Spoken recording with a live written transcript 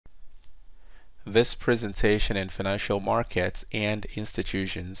This presentation in financial markets and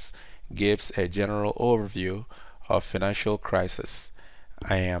institutions gives a general overview of financial crisis.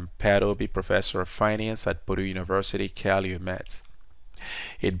 I am Pat Obi, Professor of Finance at Purdue University, Calumet.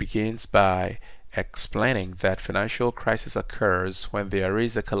 It begins by explaining that financial crisis occurs when there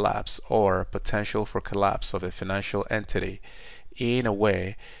is a collapse or potential for collapse of a financial entity in a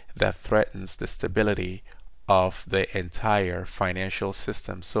way that threatens the stability of the entire financial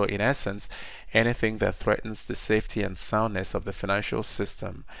system. So in essence, anything that threatens the safety and soundness of the financial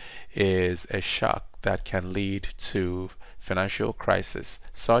system is a shock that can lead to financial crisis.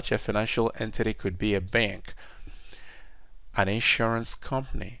 Such a financial entity could be a bank, an insurance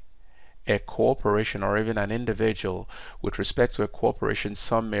company, a corporation, or even an individual. With respect to a corporation,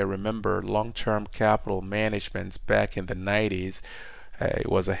 some may remember long-term capital management back in the 90s. It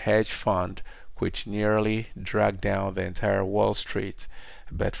was a hedge fund which nearly dragged down the entire Wall Street,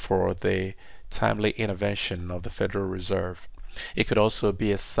 but for the timely intervention of the Federal Reserve. It could also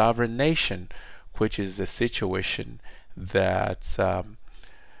be a sovereign nation, which is a situation that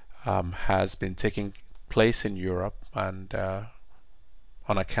has been taking place in Europe and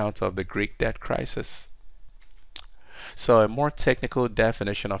on account of the Greek debt crisis. So a more technical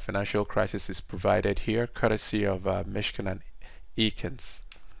definition of financial crisis is provided here, courtesy of Mishkin and Ekins.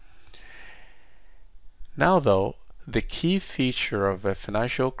 Now though, the key feature of a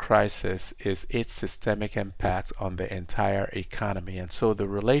financial crisis is its systemic impact on the entire economy. And so the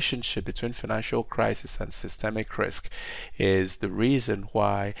relationship between financial crisis and systemic risk is the reason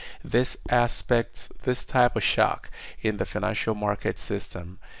why this aspect, this type of shock in the financial market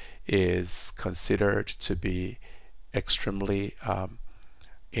system is considered to be extremely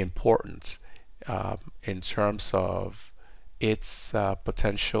important in terms of its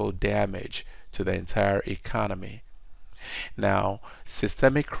potential damage to the entire economy. Now,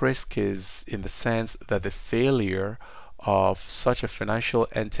 systemic risk is in the sense that the failure of such a financial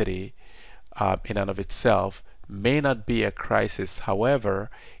entity in and of itself may not be a crisis.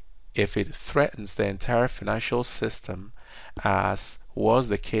 However, if it threatens the entire financial system, as was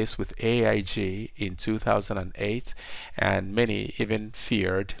the case with AIG in 2008, and many even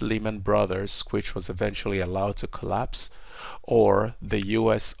feared Lehman Brothers, which was eventually allowed to collapse, or the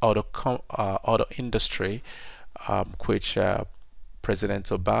U.S. auto industry, which President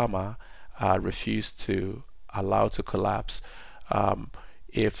Obama refused to allow to collapse.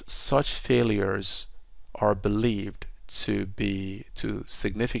 If such failures are believed to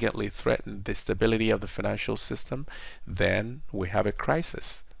significantly threaten the stability of the financial system, then we have a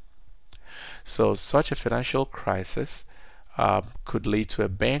crisis. So such a financial crisis could lead to a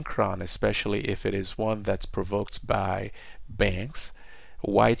bank run, especially if it is one that's provoked by banks.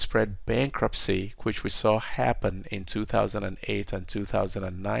 Widespread bankruptcy, which we saw happen in 2008 and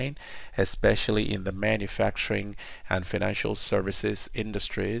 2009, especially in the manufacturing and financial services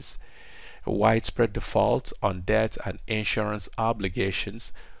industries. Widespread default on debt and insurance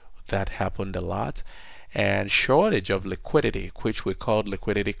obligations, that happened a lot. And shortage of liquidity, which we called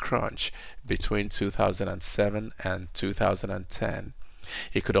liquidity crunch, between 2007 and 2010.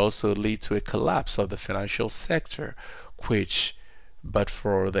 It could also lead to a collapse of the financial sector, which, but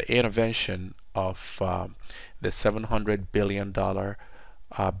for the intervention of the $700 billion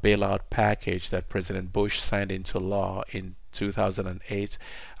bailout package that President Bush signed into law in 2008,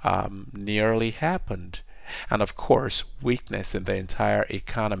 nearly happened. And of course, weakness in the entire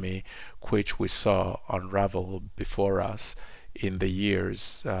economy, which we saw unravel before us in the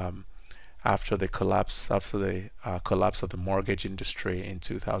years after the collapse of the mortgage industry in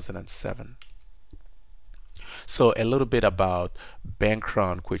 2007. So a little bit about bank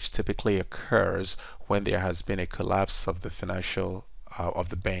run, which typically occurs when there has been a collapse of the financial of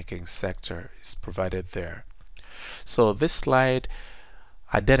the banking sector, is provided there. So this slide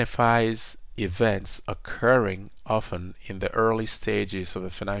identifies events occurring often in the early stages of the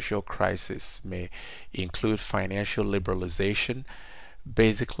financial crisis. May include financial liberalization,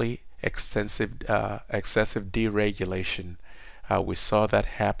 basically excessive deregulation. We saw that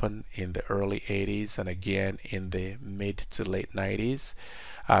happen in the early 80s and again in the mid to late 90s.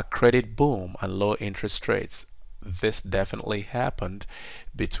 Credit boom and low interest rates. This definitely happened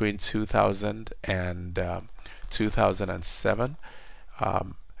between 2000 and 2007.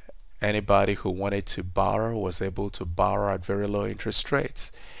 Anybody who wanted to borrow was able to borrow at very low interest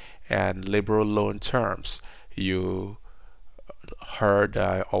rates and liberal loan terms. You heard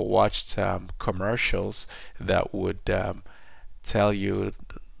or watched commercials that would tell you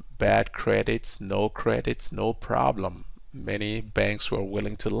bad credits, no problem. Many banks were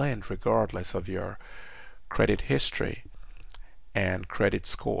willing to lend regardless of your credit history and credit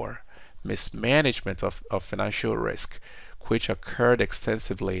score. mismanagement of financial risk, which occurred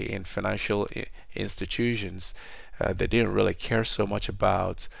extensively in financial institutions. They didn't really care so much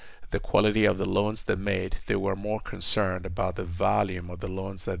about the quality of the loans they made. They were more concerned about the volume of the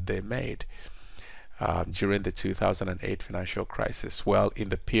loans that they made during the 2008 financial crisis. Well, in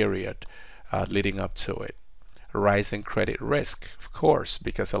the period leading up to it. Rising credit risk, of course,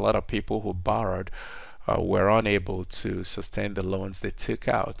 because a lot of people who borrowed were unable to sustain the loans they took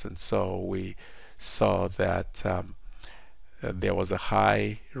out. And so we saw that there was a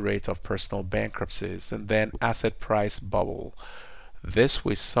high rate of personal bankruptcies. And then asset price bubble. This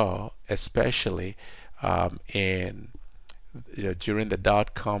we saw especially during the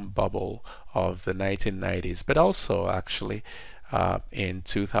dot-com bubble of the 1990s, but also actually in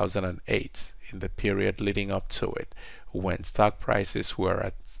 2008, in the period leading up to it, when stock prices were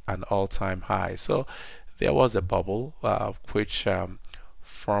at an all-time high. So there was a bubble which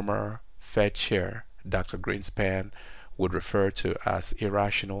former Fed Chair Dr. Greenspan would refer to as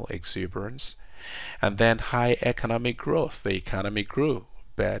irrational exuberance. And then high economic growth. The economy grew,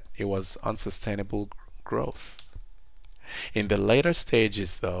 but it was unsustainable growth. In the later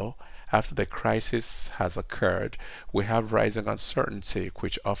stages, though, after the crisis has occurred, we have rising uncertainty,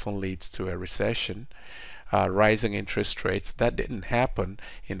 which often leads to a recession. Rising interest rates. That didn't happen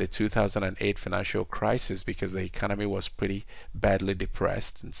in the 2008 financial crisis because the economy was pretty badly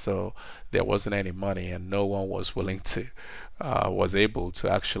depressed, and so there wasn't any money, and no one was willing to, was able to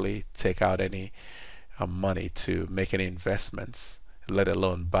actually take out any money to make any investments, let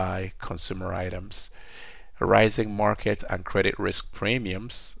alone buy consumer items. Rising market and credit risk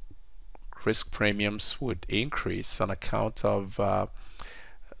premiums. Risk premiums would increase on account of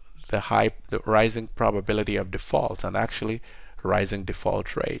the rising probability of default and actually rising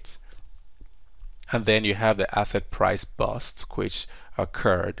default rates. And then you have the asset price bust, which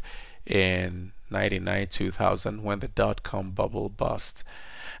occurred in 99-2000 when the dot-com bubble bust.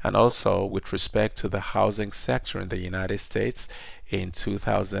 And also with respect to the housing sector in the United States in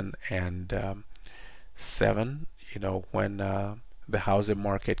 2007, when the housing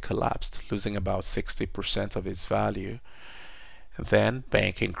market collapsed, losing about 60% of its value. Then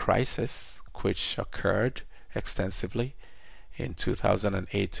banking crisis, which occurred extensively in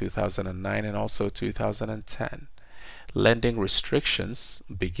 2008, 2009, and also 2010. Lending restrictions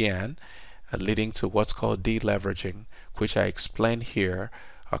began, leading to what's called deleveraging, which I explained here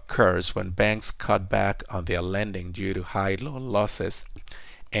occurs when banks cut back on their lending due to high loan losses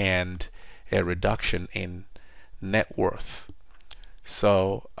and a reduction in net worth.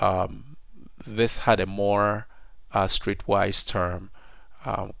 So this had a more streetwise term,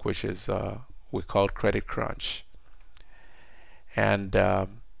 which is we call credit crunch. And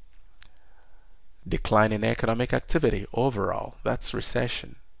decline in economic activity overall. That's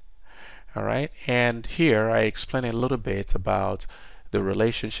recession. All right. And here I explain a little bit about the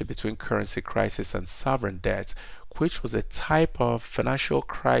relationship between currency crisis and sovereign debt, which was a type of financial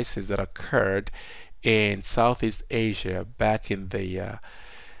crisis that occurred in Southeast Asia back in the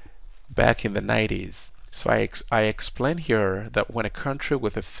 90s. So I explain here that when a country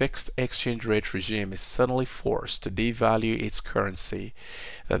with a fixed exchange rate regime is suddenly forced to devalue its currency,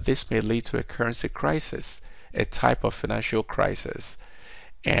 that this may lead to a currency crisis, a type of financial crisis.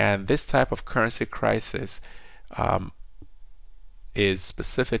 And this type of currency crisis is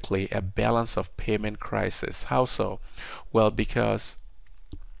specifically a balance of payment crisis. How so? Well, because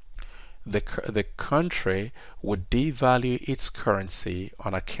the country would devalue its currency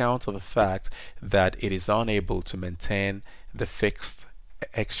on account of the fact that it is unable to maintain the fixed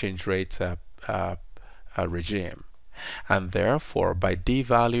exchange rate regime. And therefore, by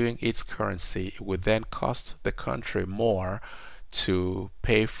devaluing its currency, it would then cost the country more to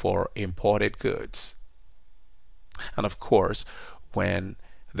pay for imported goods. And of course, when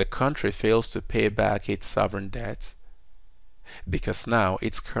the country fails to pay back its sovereign debt, because now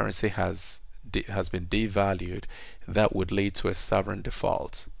its currency has been devalued, that would lead to a sovereign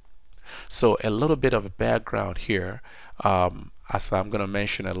default. So a little bit of a background here, as I'm going to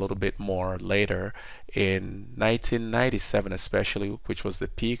mention a little bit more later. In 1997 especially, which was the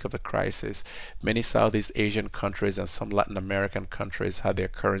peak of the crisis, many Southeast Asian countries and some Latin American countries had their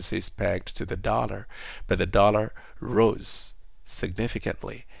currencies pegged to the dollar, but the dollar rose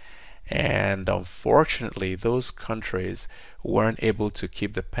significantly. And unfortunately, those countries weren't able to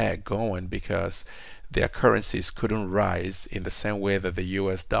keep the peg going because their currencies couldn't rise in the same way that the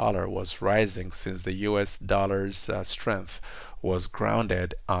US dollar was rising, since the US dollar's strength was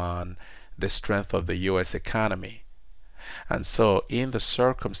grounded on the strength of the US economy. And so in the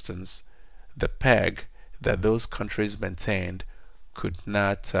circumstance, the peg that those countries maintained could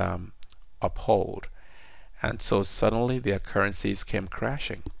not uphold. And so suddenly their currencies came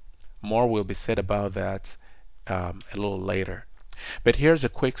crashing. More will be said about that a little later. But here's a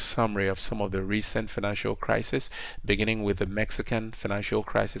quick summary of some of the recent financial crises, beginning with the Mexican financial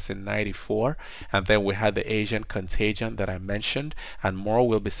crisis in '94, and then we had the Asian contagion that I mentioned, and more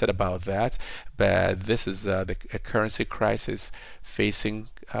will be said about that. But this is a currency crisis facing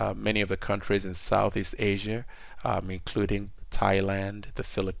many of the countries in Southeast Asia, including Thailand, the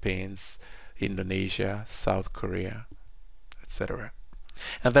Philippines, Indonesia, South Korea, etc.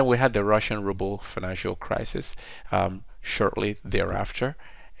 And then we had the Russian ruble financial crisis shortly thereafter,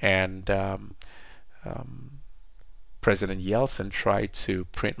 and President Yeltsin tried to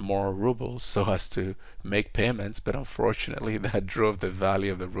print more rubles so as to make payments, but unfortunately that drove the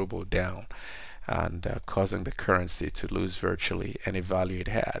value of the ruble down and causing the currency to lose virtually any value it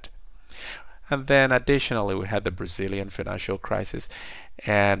had. And then additionally we had the Brazilian financial crisis,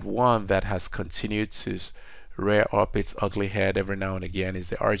 and one that has continued to rear up its ugly head every now and again is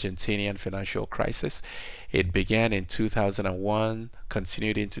the Argentinian financial crisis. It began in 2001,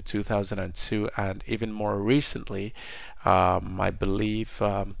 continued into 2002, and even more recently, I believe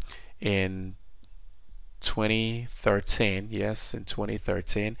in 2013, yes, in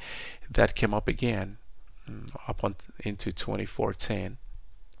 2013, that came up again into 2014.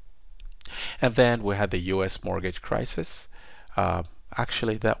 And then we had the US mortgage crisis.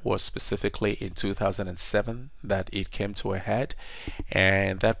 Actually, that was specifically in 2007 that it came to a head,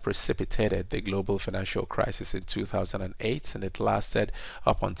 and that precipitated the global financial crisis in 2008, and it lasted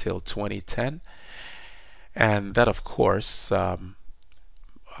up until 2010. And that, of course,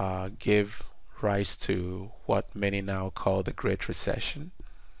 gave rise to what many now call the Great Recession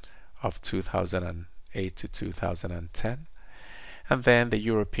of 2008 to 2010. And then the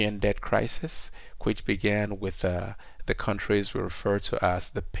European debt crisis, which began with the countries we refer to as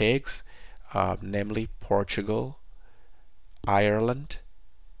the PIGS, namely Portugal, Ireland,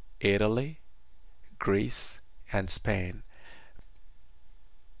 Italy, Greece, and Spain.